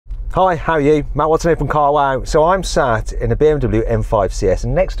Hi, how are you? Matt Watson here from Carwow. So I'm sat in a BMW M5 CS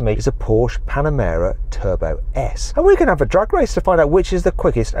and next to me is a Porsche Panamera Turbo S. And we're going to have a drag race to find out which is the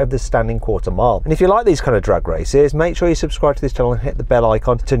quickest over the standing quarter mile. And if you like these kind of drag races, make sure you subscribe to this channel and hit the bell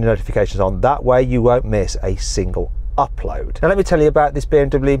icon to turn your notifications on. That way you won't miss a single upload. Now let me tell you about this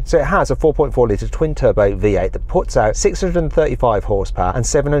BMW. So it has a 4.4 litre twin turbo V8 that puts out 635 horsepower and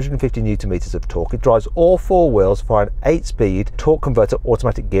 750 newton meters of torque. It drives all four wheels via an 8-speed torque converter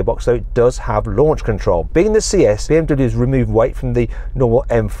automatic gearbox, so it does have launch control. Being the CS, BMW has removed weight from the normal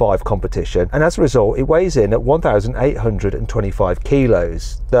M5 competition, and as a result it weighs in at 1,825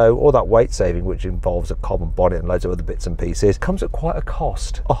 kilos, though all that weight saving, which involves a carbon bonnet and loads of other bits and pieces, comes at quite a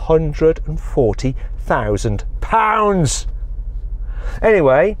cost, £140,000.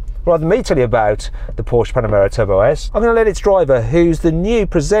 Anyway, rather than me tell you about the Porsche Panamera Turbo S, I'm going to let its driver, who's the new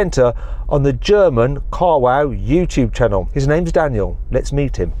presenter on the German Carwow YouTube channel. His name's Daniel. Let's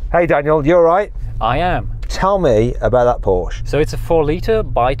meet him. Hey Daniel, you alright? I am. Tell me about that Porsche. So it's a 4-litre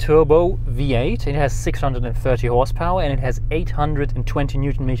bi-turbo V8. It has 630 horsepower and it has 820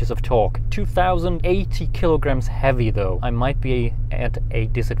 newton meters of torque. 2,080 kilograms heavy though. I might be at a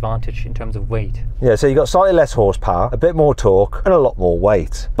disadvantage in terms of weight. Yeah, so you've got slightly less horsepower, a bit more torque and a lot more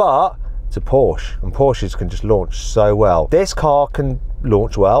weight. But it's a Porsche, and Porsches can just launch so well. This car can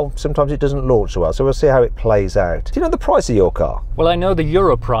launch well, sometimes it doesn't launch so well, so we'll see how it plays out. Do you know the price of your car? Well, I know the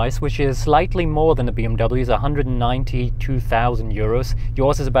euro price, which is slightly more than the BMW, is 192,000 euros.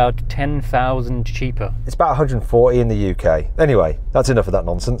 Yours is about 10,000 cheaper. It's about 140 in the UK. Anyway, that's enough of that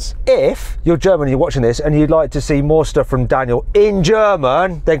nonsense. If you're German and you're watching this and you'd like to see more stuff from Daniel in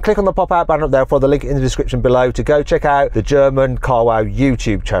German, then click on the pop-out banner up there for the link in the description below to go check out the German Carwow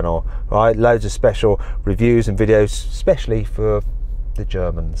YouTube channel. Right, loads of special reviews and videos, especially for the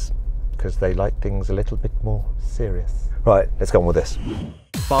Germans, because they like things a little bit more serious. Right, let's go on with this.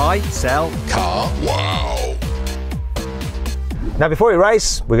 Buy, sell, car, wow. Now before we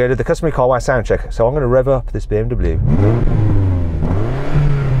race, we're going to do the customary car wow sound check. So I'm going to rev up this BMW.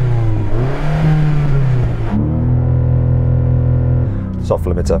 Soft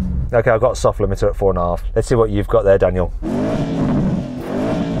limiter. Okay, I've got a soft limiter at 4.5. Let's see what you've got there, Daniel.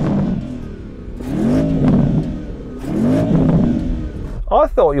 I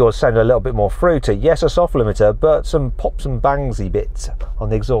thought yours sounded a little bit more fruity. Yes, a soft limiter, but some pops and bangsy bits on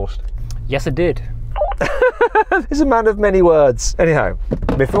the exhaust. Yes, it did. He's a man of many words. Anyhow,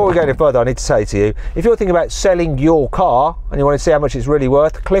 before we go any further, I need to say to you, if you're thinking about selling your car and you want to see how much it's really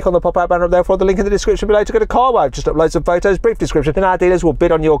worth, click on the pop-out banner up there for the link in the description below to go to Carwow. Just upload some photos, brief description, and our dealers will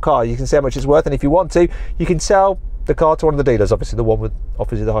bid on your car. You can see how much it's worth, and if you want to, you can sell the car to one of the dealers, obviously the one that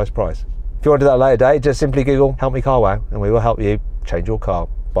offers you the highest price. If you want to do that later date, just simply Google "Help Me Carwow" and we will help you change your car,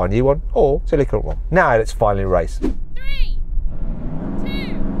 buy a new one or sell your current one. Now let's finally race. 3,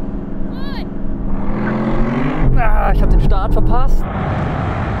 2, 1. Ah, ich habe den Start verpasst.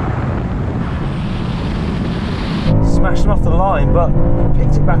 Smashed him off the line, but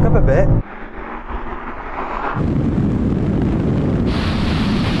picked it back up a bit.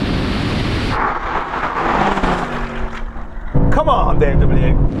 Come on,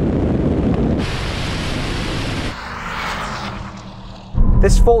 BMW.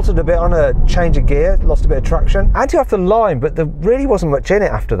 This faltered a bit on a change of gear, lost a bit of traction. And you off the line, but there really wasn't much in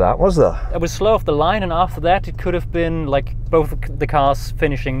it after that, was there? It was slow off the line, and after that it could have been like both the cars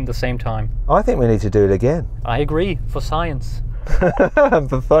finishing the same time. I think we need to do it again. I agree, for science. And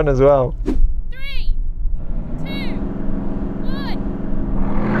for fun as well. 3, 2,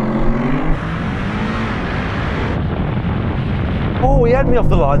 1. Oh, he had me off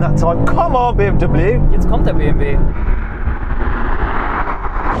the line that time. Come on, BMW. Jetzt kommt der BMW.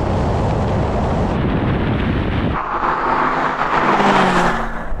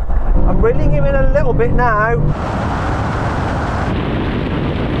 I'm reeling him in a little bit now.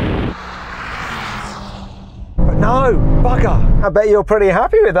 But no, bugger. I bet you're pretty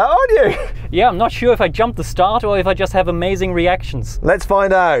happy with that, aren't you? Yeah, I'm not sure if I jumped the start or if I just have amazing reactions. Let's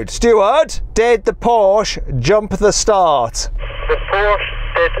find out. Stuart, did the Porsche jump the start? The Porsche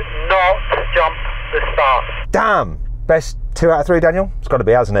did not jump the start. Damn. Best 2 out of 3, Daniel? It's got to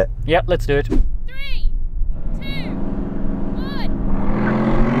be, hasn't it? Yep, let's do it. 3, 2, 1.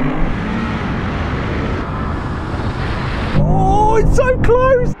 Oh, it's so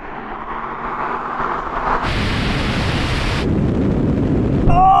close.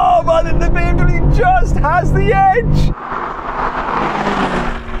 Oh, man, the BMW just has the edge.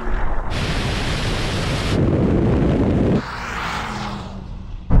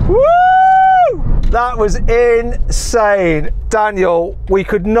 Woo! That That was insane. Daniel, we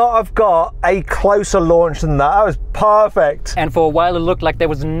could not have got a closer launch than that. That was perfect. And for a while it looked like there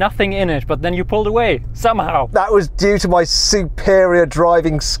was nothing in it, but then you pulled away, somehow. That was due to my superior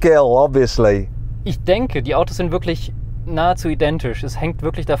driving skill, obviously. Ich denke, die Autos sind wirklich nahezu identisch. Es hängt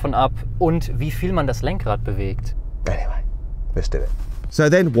wirklich davon ab und wie viel man das Lenkrad bewegt. Anyway, let's do it. So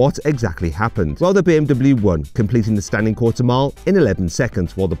then what exactly happened? Well, the BMW won, completing the standing quarter mile in 11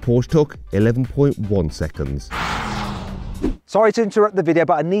 seconds, while the Porsche took 11.1 seconds. Sorry to interrupt the video,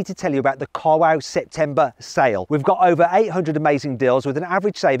 but I need to tell you about the CarWow September sale. We've got over 800 amazing deals with an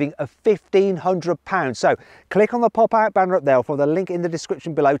average saving of £1,500. So click on the pop-out banner up there or follow the link in the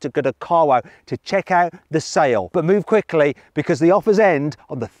description below to go to CarWow to check out the sale. But move quickly because the offers end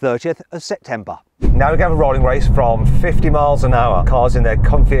on the 30th of September. Now we're going to have a rolling race from 50 miles an hour. Cars in their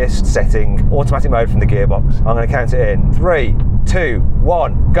comfiest setting, automatic mode from the gearbox. I'm going to count it in. 3, 2,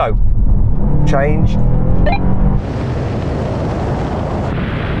 1, go. Change.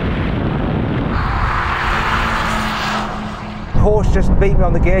 Porsche just beat me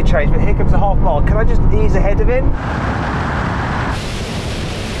on the gear change, but here comes the half mile. Can I just ease ahead of him?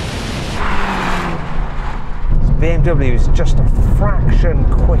 BMW is just a fraction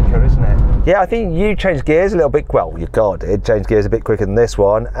quicker, isn't it? Yeah, I think you changed gears a little bit. Well, your car did change gears a bit quicker than this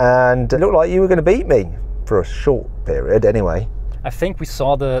one, and it looked like you were going to beat me for a short period anyway. I think we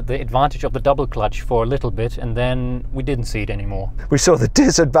saw the advantage of the double clutch for a little bit, and then we didn't see it anymore. We saw the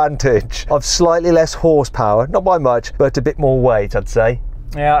disadvantage of slightly less horsepower, not by much, but a bit more weight, I'd say.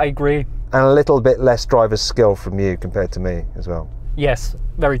 Yeah, I agree. And a little bit less driver's skill from you compared to me as well. Yes,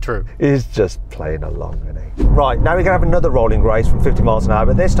 very true. He's just playing along, isn't he? Right, now we're going to have another rolling race from 50 miles an hour,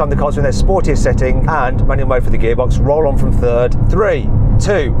 but this time the cars are in their sportiest setting and manual mode for the gearbox. Roll on from third. 3,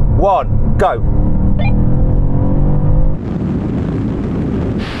 2, 1, go.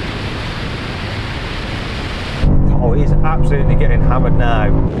 Oh, he's absolutely getting hammered now.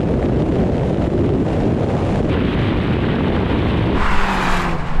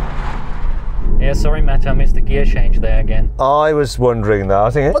 Yeah, sorry Matt, I missed the gear change there again. I was wondering that. I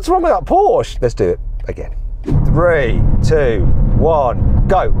was thinking, what's wrong with that Porsche? Let's do it again. 3, 2, 1,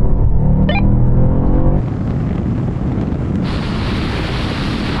 go.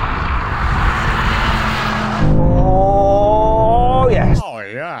 Oh, yes. Oh,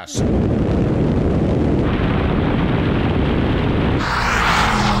 yes.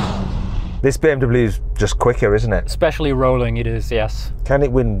 This BMW is just quicker, isn't it? Especially rolling, it is, yes. Can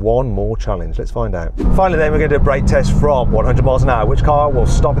it win one more challenge? Let's find out. Finally then, we're going to do a brake test from 100 miles an hour. Which car will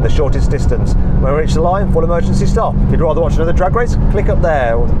stop in the shortest distance? When we reach the line, full emergency stop. If you'd rather watch another drag race, click up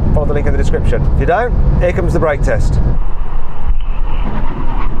there or follow the link in the description. If you don't, here comes the brake test.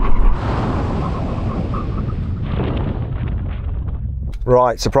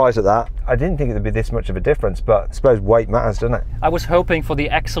 Right, surprised at that. I didn't think it would be this much of a difference, but I suppose weight matters, doesn't it? I was hoping for the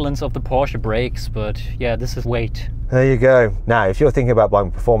excellence of the Porsche brakes, but yeah, this is weight. There you go. Now, if you're thinking about buying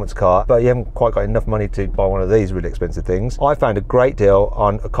a performance car, but you haven't quite got enough money to buy one of these really expensive things, I found a great deal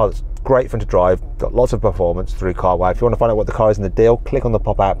on a car that's great fun to drive, got lots of performance through CarWow. If you want to find out what the car is in the deal, click on the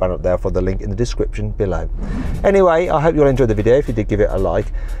pop-out banner up there for the link in the description below. Anyway, I hope you all enjoyed the video. If you did, give it a like.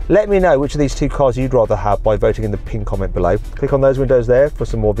 Let me know which of these two cars you'd rather have by voting in the pinned comment below. Click on those windows there for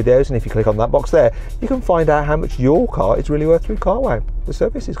some more videos, and if you click on that box there, you can find out how much your car is really worth through CarWow. The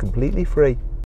service is completely free.